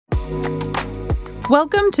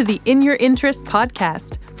Welcome to the In Your Interest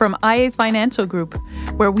podcast from IA Financial Group,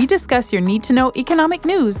 where we discuss your need-to-know economic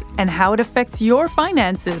news and how it affects your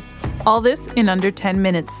finances. All this in under 10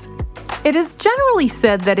 minutes. It is generally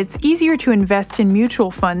said that it's easier to invest in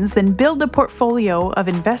mutual funds than build a portfolio of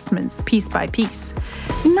investments piece by piece.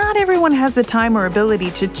 Not everyone has the time or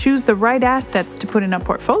ability to choose the right assets to put in a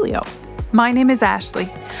portfolio. My name is Ashley.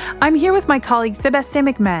 I'm here with my colleague Sébastien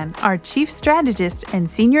McMahon, our chief strategist and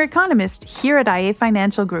senior economist here at IA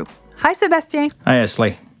Financial Group. Hi, Sébastien. Hi,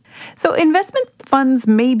 Ashley. So investment funds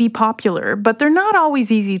may be popular, but they're not always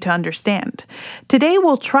easy to understand. Today,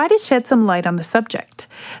 we'll try to shed some light on the subject.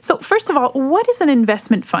 So first of all, what is an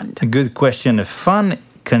investment fund? A good question. A fund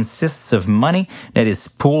consists of money that is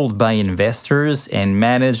pooled by investors and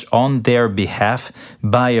managed on their behalf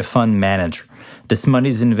by a fund manager. This money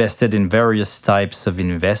is invested in various types of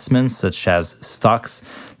investments, such as stocks,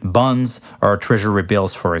 bonds, or treasury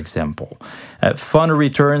bills, for example. Fund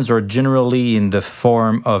returns are generally in the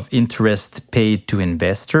form of interest paid to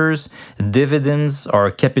investors, dividends,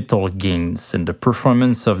 or capital gains, and the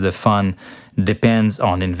performance of the fund depends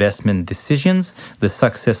on investment decisions, the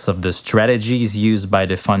success of the strategies used by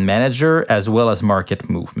the fund manager, as well as market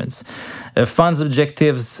movements. A fund's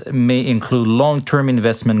objectives may include long-term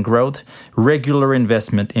investment growth, regular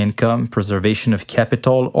investment income, preservation of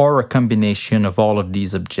capital, or a combination of all of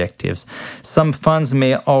these objectives. Some funds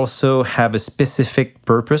may also have a specific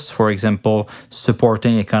purpose, for example,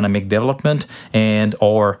 supporting economic development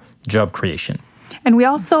and/or job creation. And we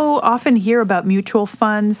also often hear about mutual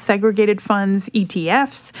funds, segregated funds,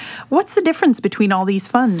 ETFs. What's the difference between all these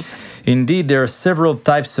funds? Indeed, there are several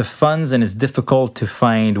types of funds, and it's difficult to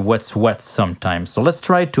find what's what sometimes. So let's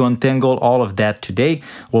try to untangle all of that today.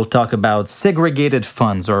 We'll talk about segregated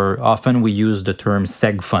funds, or often we use the term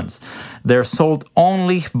seg funds. They're sold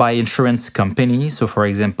only by insurance companies. So for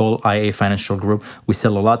example, IA Financial Group, we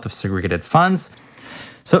sell a lot of segregated funds.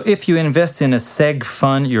 So if you invest in a seg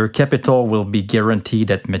fund, your capital will be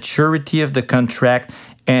guaranteed at maturity of the contract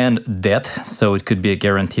and death. So it could be a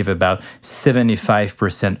guarantee of about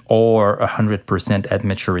 75% or 100% at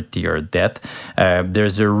maturity or death.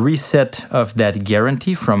 There's a reset of that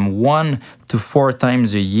guarantee from 1 to 4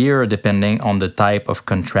 times a year, depending on the type of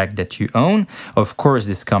contract that you own. Of course,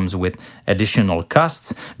 this comes with additional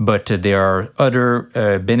costs, but there are other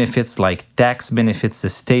benefits like tax benefits,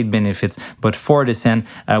 estate benefits. But for this end,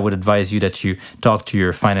 I would advise you that you talk to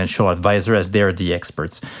your financial advisor, as they're the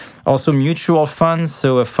experts. Also, mutual funds,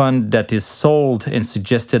 so a fund that is sold and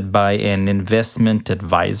suggested by an investment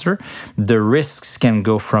advisor. The risks can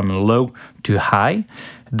go from low to high.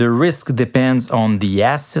 The risk depends on the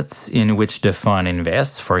assets in which the fund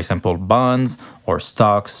invests, for example, bonds or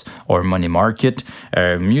stocks or money market.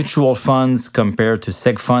 Mutual funds, compared to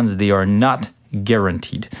seg funds, they are not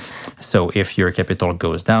guaranteed. So if your capital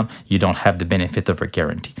goes down, you don't have the benefit of a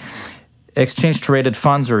guarantee. Exchange-traded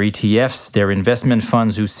funds, or ETFs, they're investment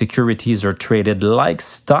funds whose securities are traded like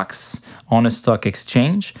stocks on a stock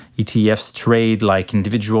exchange. ETFs trade like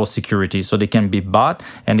individual securities, so they can be bought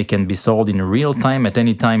and they can be sold in real time at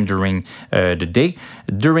any time during the day,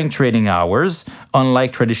 during trading hours,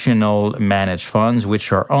 unlike traditional managed funds,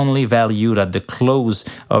 which are only valued at the close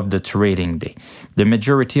of the trading day. The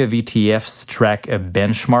majority of ETFs track a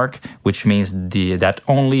benchmark, which means that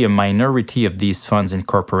only a minority of these funds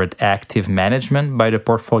incorporate active management by the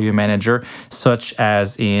portfolio manager, such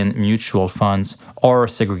as in mutual funds or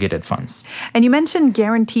segregated funds. And you mentioned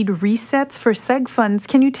guaranteed resets for seg funds.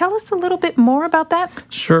 Can you tell us a little bit more about that?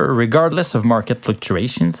 Sure. Regardless of market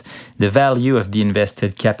fluctuations, the value of the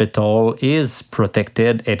invested capital is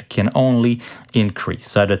protected. It can only increase.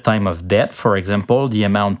 So at the time of death, for example, the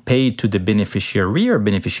amount paid to the beneficiary or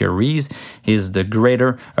beneficiaries is the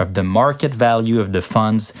greater of the market value of the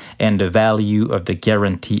funds and the value of the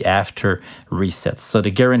guarantee after resets. So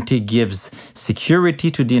the guarantee gives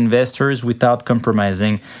security to the investors without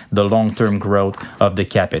compromising the long-term growth of the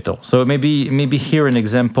capital. So maybe here an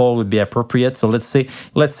example would be appropriate. So let's say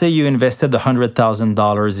you invested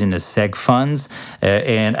 $100,000 in a seg funds,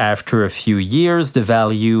 and after a few years, the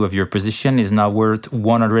value of your position is now worth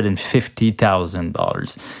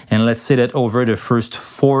 $150,000. And let's say that over the first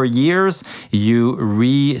 4 years, you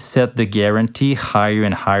reset the guarantee higher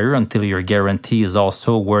and higher until your guarantee is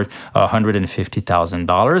also worth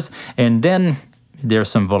 $150,000. And then there's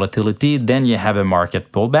some volatility, then you have a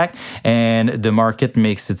market pullback, and the market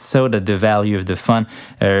makes it so that the value of the fund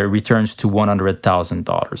returns to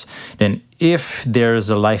 $100,000. Then if there's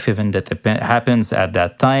a life event that happens at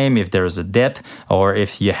that time, if there's a debt, or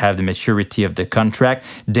if you have the maturity of the contract,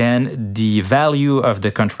 then the value of the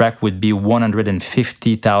contract would be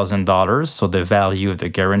 $150,000, so the value of the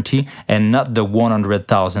guarantee, and not the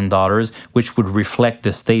 $100,000, which would reflect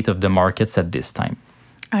the state of the markets at this time.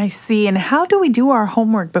 I see. And how do we do our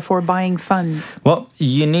homework before buying funds? Well,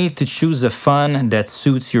 you need to choose a fund that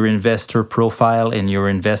suits your investor profile and your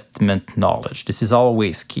investment knowledge. This is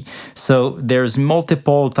always key. So there's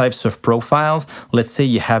multiple types of profiles. Let's say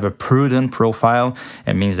you have a prudent profile.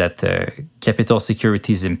 It means that capital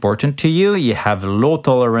security is important to you. You have low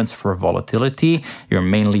tolerance for volatility. You're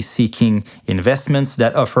mainly seeking investments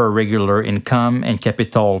that offer regular income and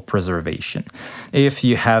capital preservation. If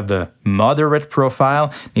you have a moderate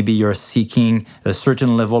profile, maybe you're seeking a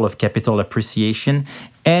certain level of capital appreciation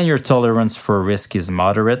and your tolerance for risk is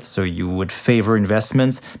moderate, so you would favor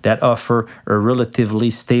investments that offer a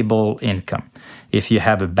relatively stable income. If you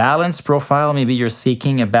have a balanced profile, maybe you're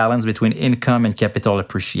seeking a balance between income and capital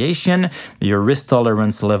appreciation. Your risk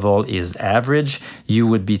tolerance level is average. You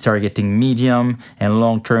would be targeting medium and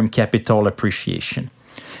long-term capital appreciation.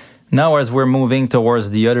 Now, as we're moving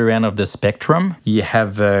towards the other end of the spectrum, you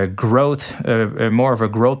have more of a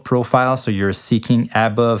growth profile. So you're seeking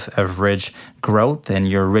above average growth and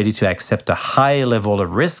you're ready to accept a high level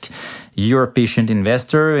of risk. You're a patient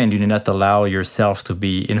investor and you do not allow yourself to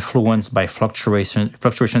be influenced by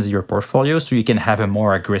fluctuations in your portfolio, so you can have a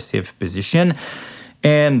more aggressive position.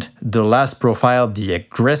 And the last profile, the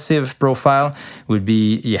aggressive profile, would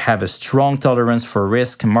be you have a strong tolerance for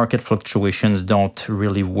risk. Market fluctuations don't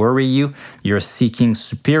really worry you. You're seeking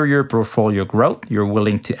superior portfolio growth. You're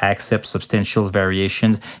willing to accept substantial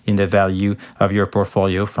variations in the value of your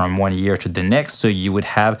portfolio from one year to the next. So you would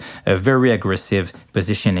have a very aggressive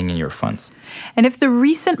positioning in your funds. And if the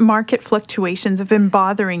recent market fluctuations have been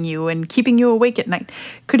bothering you and keeping you awake at night,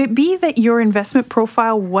 could it be that your investment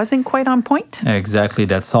profile wasn't quite on point? Exactly.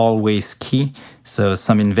 That's always key. So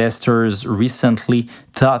some investors recently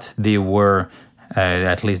thought they were,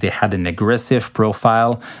 at least they had an aggressive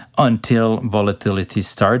profile until volatility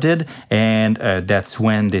started. And that's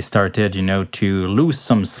when they started, to lose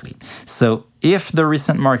some sleep. So if the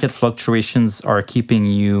recent market fluctuations are keeping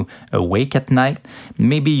you awake at night,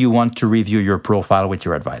 maybe you want to review your profile with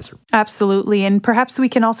your advisor. Absolutely. And perhaps we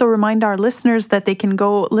can also remind our listeners that they can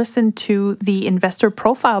go listen to the Investor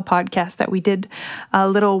Profile podcast that we did a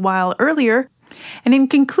little while earlier. And in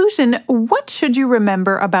conclusion, what should you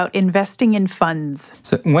remember about investing in funds?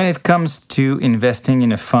 So when it comes to investing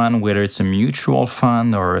in a fund, whether it's a mutual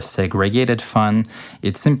fund or a segregated fund,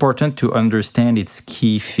 it's important to understand its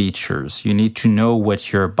key features. You need to know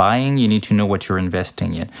what you're buying. You need to know what you're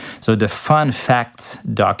investing in. So the fund facts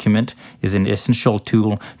document is an essential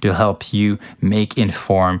tool to help you make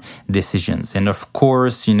informed decisions. And of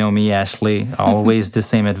course, you know me, Ashley, always the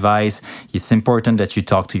same advice. It's important that you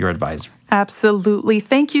talk to your advisor. Absolutely.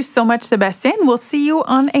 Thank you so much, Sébastien. We'll see you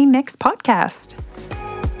on a next podcast.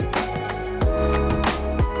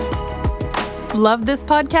 Love this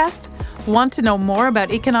podcast? Want to know more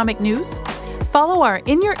about economic news? Follow our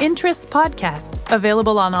In Your Interests podcast,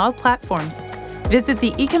 available on all platforms. Visit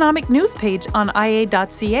the economic news page on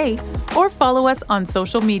ia.ca or follow us on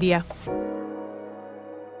social media.